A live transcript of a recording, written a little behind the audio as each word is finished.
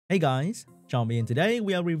Hey guys, SeanB, and today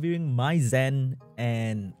we are reviewing my Zen,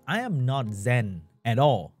 and I am not Zen at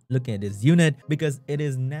all looking at this unit because it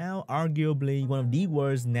is now arguably one of the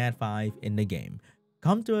worst Nat 5 in the game.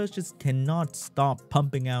 Comtours just cannot stop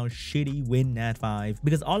pumping out shitty win Nat 5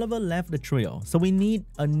 because Oliver left the trio, so we need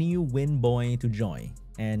a new win boy to join,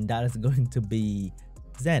 and that is going to be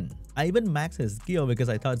Zen. I even maxed his skill because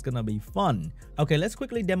I thought it's gonna be fun. Okay, let's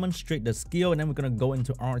quickly demonstrate the skill and then we're gonna go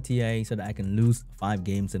into RTA so that I can lose 5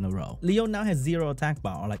 games in a row. Leo now has 0 attack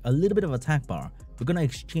bar, or like a little bit of attack bar. We're gonna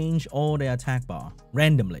exchange all the attack bar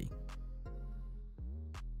randomly.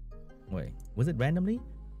 Wait, was it randomly?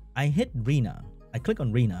 I hit Rena. I click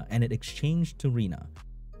on Rena and it exchanged to Rena.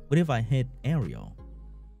 What if I hit Ariel?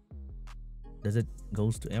 Does it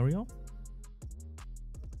goes to Ariel?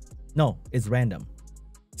 No, it's random.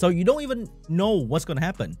 So you don't even know what's going to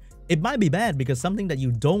happen. It might be bad because something that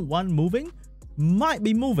you don't want moving might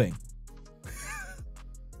be moving.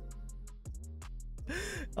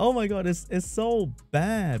 Oh my god, it's so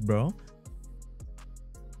bad, bro.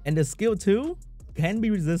 And the skill too can be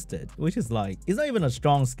resisted, which is like, it's not even a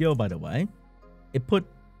strong skill, by the way.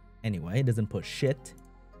 Anyway, it doesn't put shit.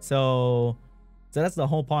 So that's the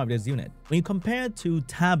whole point of this unit. When you compare it to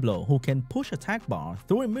Tableau, who can push attack bar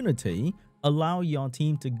through immunity, allow your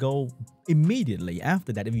team to go immediately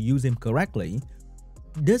after that if you use him correctly.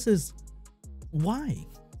 This is why.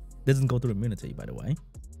 Doesn't go through immunity, by the way.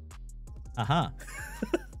 Aha.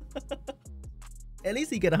 At least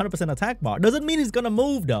he get 100% attack bar. Doesn't mean he's gonna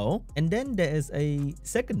move though. And then there is a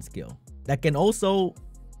second skill that can also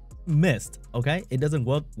miss. Okay, it doesn't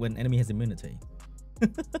work when enemy has immunity.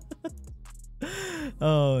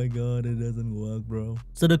 Oh my god, it doesn't work, bro.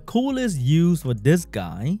 So the coolest use for this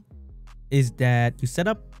guy is that you set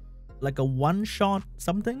up like a one-shot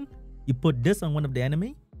something. You put this on one of the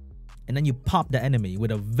enemy, and then you pop the enemy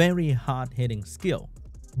with a very hard-hitting skill.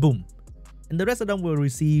 Boom. And the rest of them will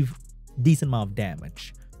receive decent amount of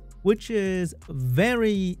damage, which is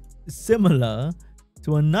very similar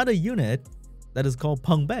to another unit that is called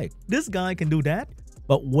Peng Bei. This guy can do that,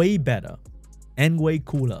 but way better and way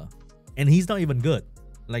cooler. And he's not even good.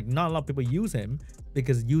 Like, not a lot of people use him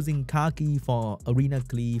because using Kaki for arena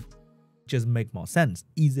cleave just make more sense,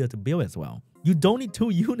 easier to build as well. You don't need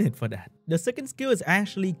 2 units for that. The second skill is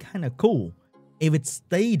actually kind of cool if it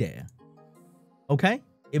stay there. Okay,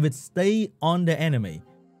 if it stay on the enemy,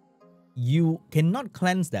 you cannot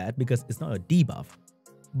cleanse that because it's not a debuff,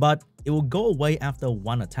 but it will go away after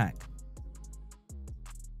 1 attack.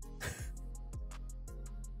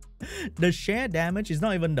 The share damage is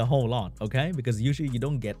not even the whole lot, okay, because usually you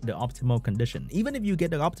don't get the optimal condition. Even if you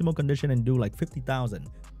get the optimal condition and do like 50,000,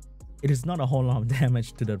 it is not a whole lot of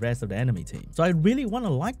damage to the rest of the enemy team. So I really want to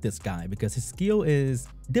like this guy because his skill is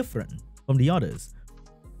different from the others,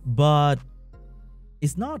 but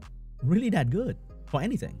it's not really that good for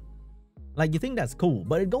anything. Like, you think that's cool,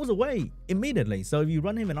 but it goes away immediately. So if you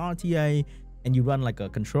run him in RTA and you run like a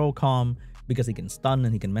control comm because he can stun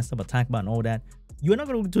and he can mess up attack bar and all that, you're not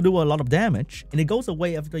going to do a lot of damage, and it goes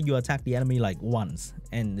away after you attack the enemy like once,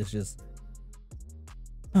 and it's just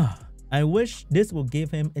I wish this will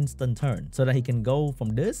give him instant turn so that he can go from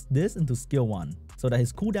this into skill 1, so that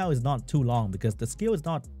his cooldown is not too long because the skill is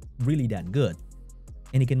not really that good,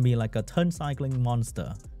 and he can be like a turn cycling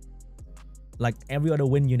monster like every other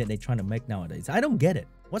win unit they're trying to make nowadays. I don't get it.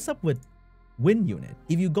 What's up with win unit?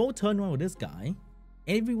 If you go turn 1 with this guy,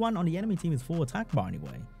 everyone on the enemy team is full attack bar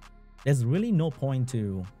anyway. There's really no point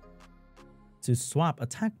to swap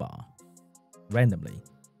attack bar randomly.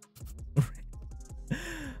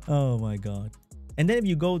 Oh my god. And then if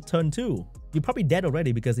you go turn 2, you're probably dead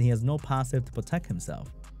already because he has no passive to protect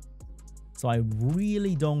himself. So I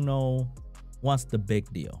really don't know what's the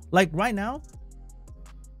big deal. Like right now,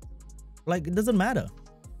 like it doesn't matter.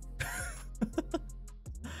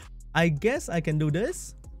 I guess I can do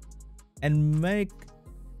this and make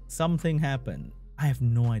something happen. I have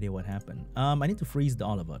no idea what happened. I need to freeze the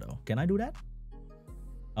Oliver though. Can I do that?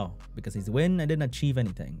 Oh, because he's win, I didn't achieve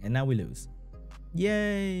anything, and now we lose.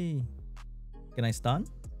 Yay! Can I stun?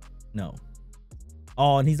 No.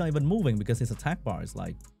 Oh, and he's not even moving because his attack bar is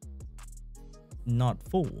like not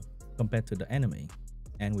full compared to the enemy,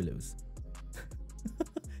 and we lose.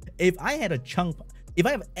 If I had a chunk, if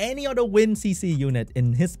I have any other win CC unit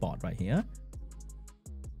in his spot right here,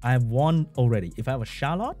 I have won already. If I have a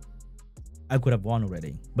Charlotte, I could have won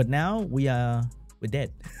already. But now we're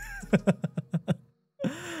dead.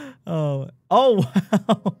 Oh wow.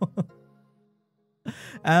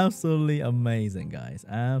 Absolutely amazing, guys.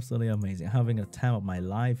 Absolutely amazing. Having a time of my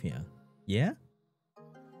life here. Yeah?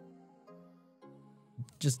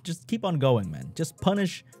 Just keep on going, man. Just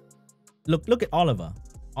punish. Look at Oliver.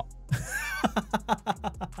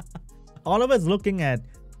 Oliver's looking at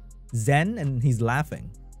Zen and he's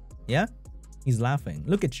laughing. Yeah? He's laughing.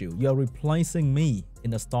 Look at you. You're replacing me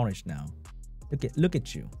in the storage now. Look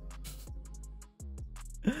at you.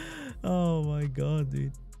 Oh my god,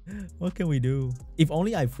 dude. What can we do? If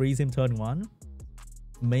only I freeze him turn 1,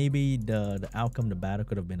 maybe the outcome, the battle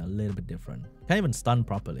could have been a little bit different. Can't even stun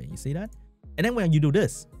properly. You see that? And then when you do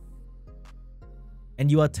this, and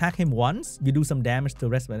you attack him once, you do some damage to the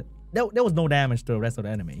rest of it. There was no damage to the rest of the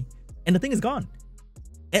enemy. And the thing is gone.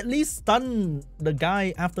 At least stun the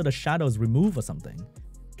guy after the shadow is removed or something.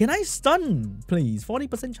 Can I stun, please?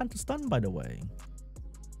 40% chance to stun, by the way.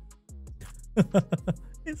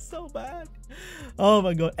 It's so bad. Oh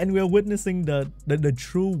my god. And we're witnessing the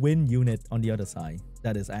true win unit on the other side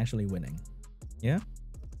that is actually winning. Yeah?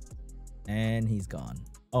 And he's gone.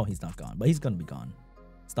 Oh, he's not gone, but he's gonna be gone.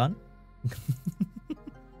 Stun?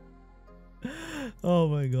 Oh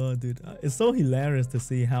my god, dude. It's so hilarious to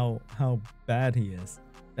see how bad he is.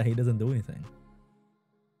 That he doesn't do anything.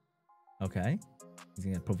 Okay. He's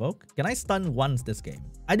gonna provoke. Can I stun once this game?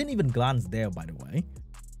 I didn't even glance there, by the way.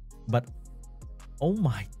 But oh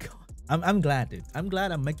my god. I'm glad, dude. I'm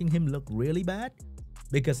glad I'm making him look really bad.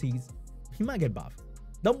 Because he might get buffed.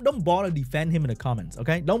 Don't bother defend him in the comments,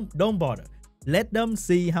 okay? Don't bother. Let them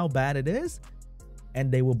see how bad it is.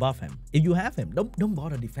 And they will buff him. If you have him, don't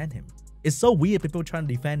bother defend him. It's so weird people trying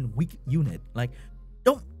to defend weak unit. Like,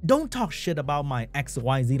 don't talk shit about my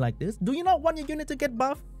XYZ like this. Do you not want your unit to get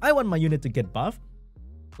buff? I want my unit to get buff.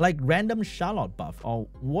 Like random Charlotte buff or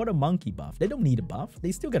Water Monkey buff. They don't need a buff.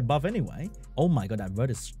 They still get buff anyway. Oh my god, that word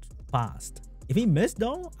is fast. If he missed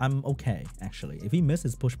though, I'm okay actually. If he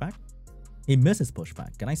misses pushback, he misses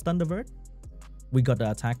pushback. Can I stun the vert? We got the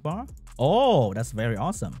attack bar. Oh, that's very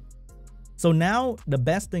awesome. So now the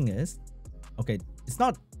best thing is, okay, it's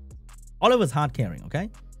not, Oliver's hard carrying, okay?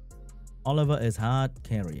 Oliver is hard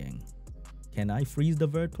carrying. Can I freeze the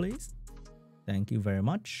vert, please? Thank you very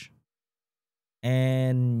much.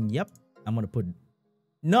 And yep, I'm gonna put,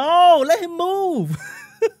 no, let him move.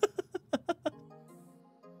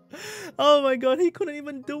 Oh my god, he couldn't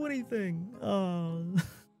even do anything. Oh.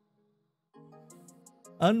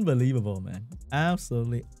 Unbelievable, man.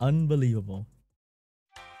 Absolutely unbelievable.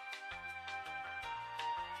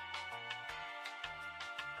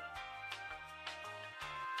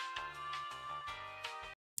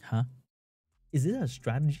 Huh? Is it a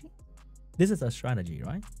strategy? This is a strategy,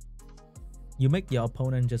 right? You make your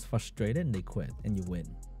opponent just frustrated and they quit and you win.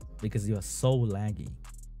 Because you are so laggy.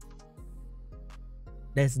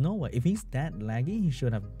 There's no way. If he's that laggy, he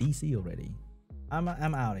should have DC already. I'm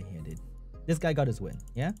out of here, dude. This guy got his win,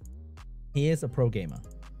 yeah? He is a pro gamer.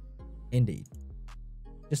 Indeed.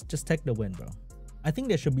 Just take the win, bro. I think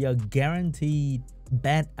there should be a guaranteed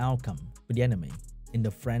bad outcome for the enemy in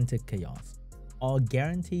the frantic chaos. Or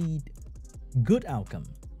guaranteed good outcome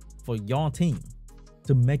for your team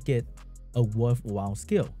to make it a worthwhile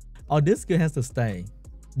skill. Or this skill has to stay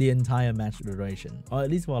the entire match duration. Or at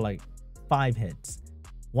least for like 5 hits.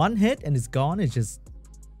 1 hit and it's gone. It's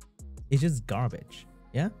just garbage.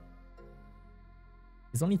 Yeah?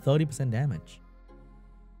 It's only 30% damage.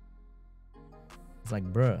 It's like,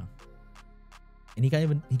 bruh. And he can't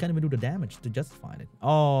even do the damage to justify it.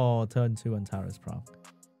 Oh, turn 2 Antares proc.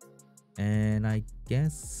 And I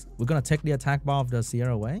guess we're gonna take the attack bar of the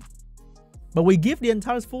Sierra away. But we give the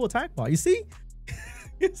Antares full attack bar. You see?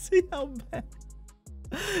 You see how bad?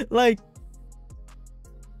 Like,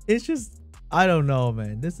 it's just, I don't know,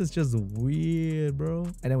 man. This is just weird, bro.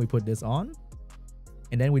 And then we put this on.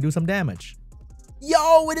 And then we do some damage.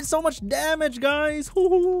 Yo, we did so much damage, guys.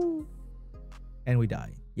 Hoo-hoo. And we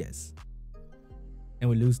die. Yes. And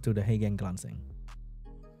we lose to the Hagen glancing.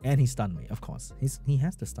 And he stunned me, of course. He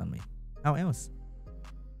has to stun me. How else?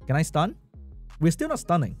 Can I stun? We're still not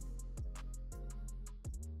stunning.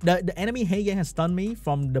 The enemy Hagen has stunned me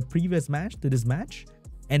from the previous match to this match.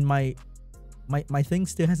 And my thing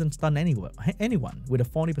still hasn't stunned anyone with a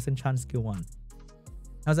 40% chance skill 1.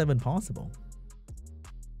 How's that even possible?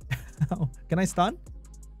 Can I stun?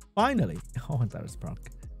 Finally. Oh, that was proc.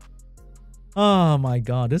 Oh my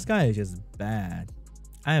god, this guy is just bad.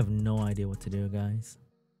 I have no idea what to do, guys.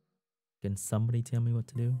 Can somebody tell me what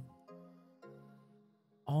to do?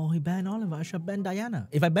 Oh, he banned Oliver. I should ban Diana.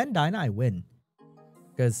 If I ban Diana, I win.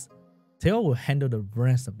 Because Theo will handle the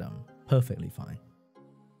rest of them perfectly fine.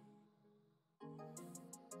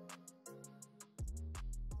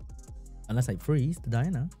 Unless I freeze the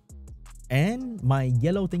Diana. And my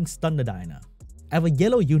yellow thing stunned the Diana. I have a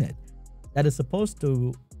yellow unit that is supposed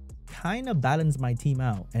to kind of balance my team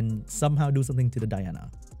out and somehow do something to the Diana.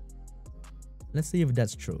 Let's see if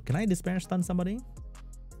that's true. Can I despair stun somebody?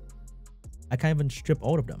 I can't even strip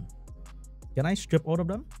all of them. Can I strip all of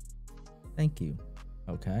them? Thank you.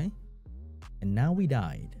 Okay. And now we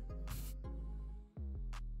died.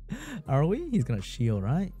 Are we? He's gonna shield,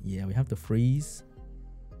 right? Yeah, we have to freeze.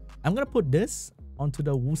 I'm gonna put this onto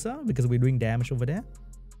the Wusa because we're doing damage over there.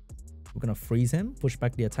 We're gonna freeze him, push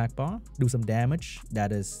back the attack bar, do some damage.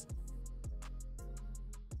 That is...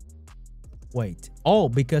 Wait. Oh,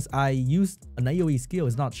 because I used an AoE skill.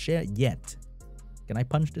 It's not shared yet. Can I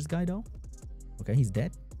punch this guy though? Okay, he's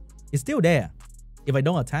dead. It's still there if I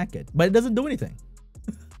don't attack it, but it doesn't do anything.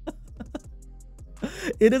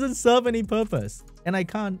 It doesn't serve any purpose. And I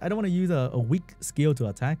don't want to use a weak skill to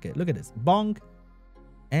attack it. Look at this. Bonk.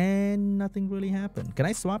 And nothing really happened. Can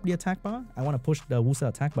I swap the attack bar? I want to push the Wusa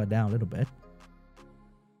attack bar down a little bit.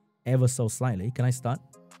 Ever so slightly. Can I start?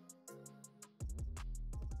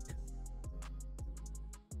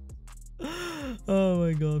 Oh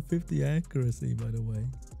my god. 50 accuracy, by the way.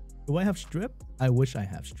 Do I have strip? I wish I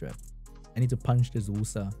have strip. I need to punch this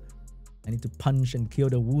Wusa. I need to punch and kill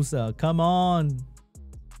the Wusa. Come on.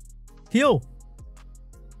 Kill.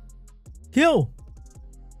 Kill.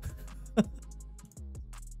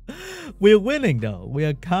 We're winning though. We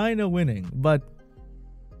are kind of winning. But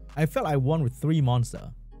I felt I won with 3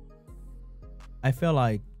 monster. I felt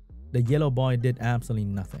like the yellow boy did absolutely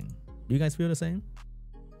nothing. Do you guys feel the same?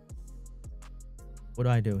 What do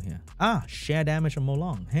I do here? Ah, share damage on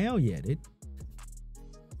Molong. Hell yeah, dude.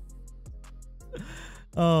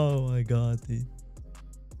 Oh my god, dude.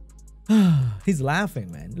 He's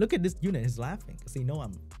laughing, man. Look at this unit. He's laughing because he know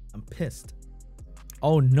I'm pissed.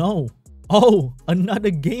 Oh no. Oh, another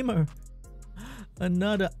gamer.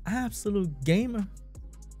 Another absolute gamer.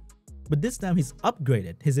 But this time he's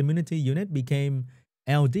upgraded. His immunity unit became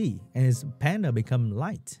LD and his panda become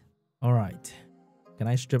light. All right. Can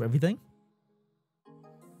I strip everything?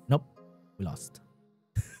 Nope. We lost.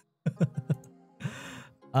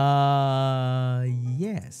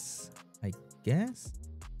 Yes. I guess.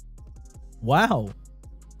 Wow.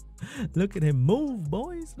 Look at him move,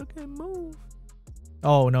 boys. Look at him move.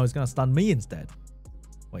 Oh, no. He's going to stun me instead.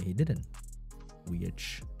 Wait, he didn't. Weird.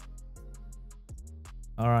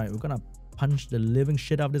 Alright, we're going to punch the living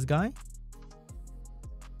shit out of this guy.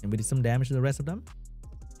 And we did some damage to the rest of them.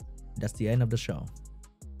 That's the end of the show.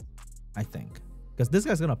 I think. Because this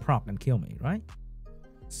guy's going to proc and kill me, right?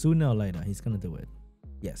 Sooner or later, he's going to do it.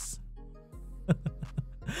 Yes.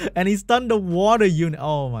 And he stunned the water unit.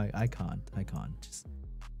 Oh my, I can't. Just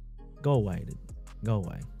go away, dude. Go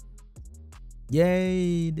away.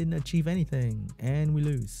 Yay, didn't achieve anything. And we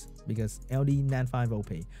lose because LD Nat 5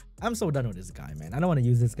 OP. I'm so done with this guy, man. I don't want to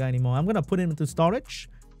use this guy anymore. I'm going to put him into storage.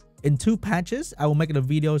 In 2 patches, I will make a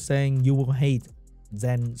video saying you will hate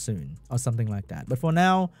Zen soon or something like that. But for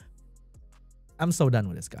now, I'm so done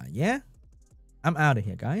with this guy. Yeah? I'm out of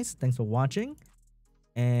here, guys. Thanks for watching.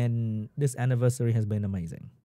 And this anniversary has been amazing.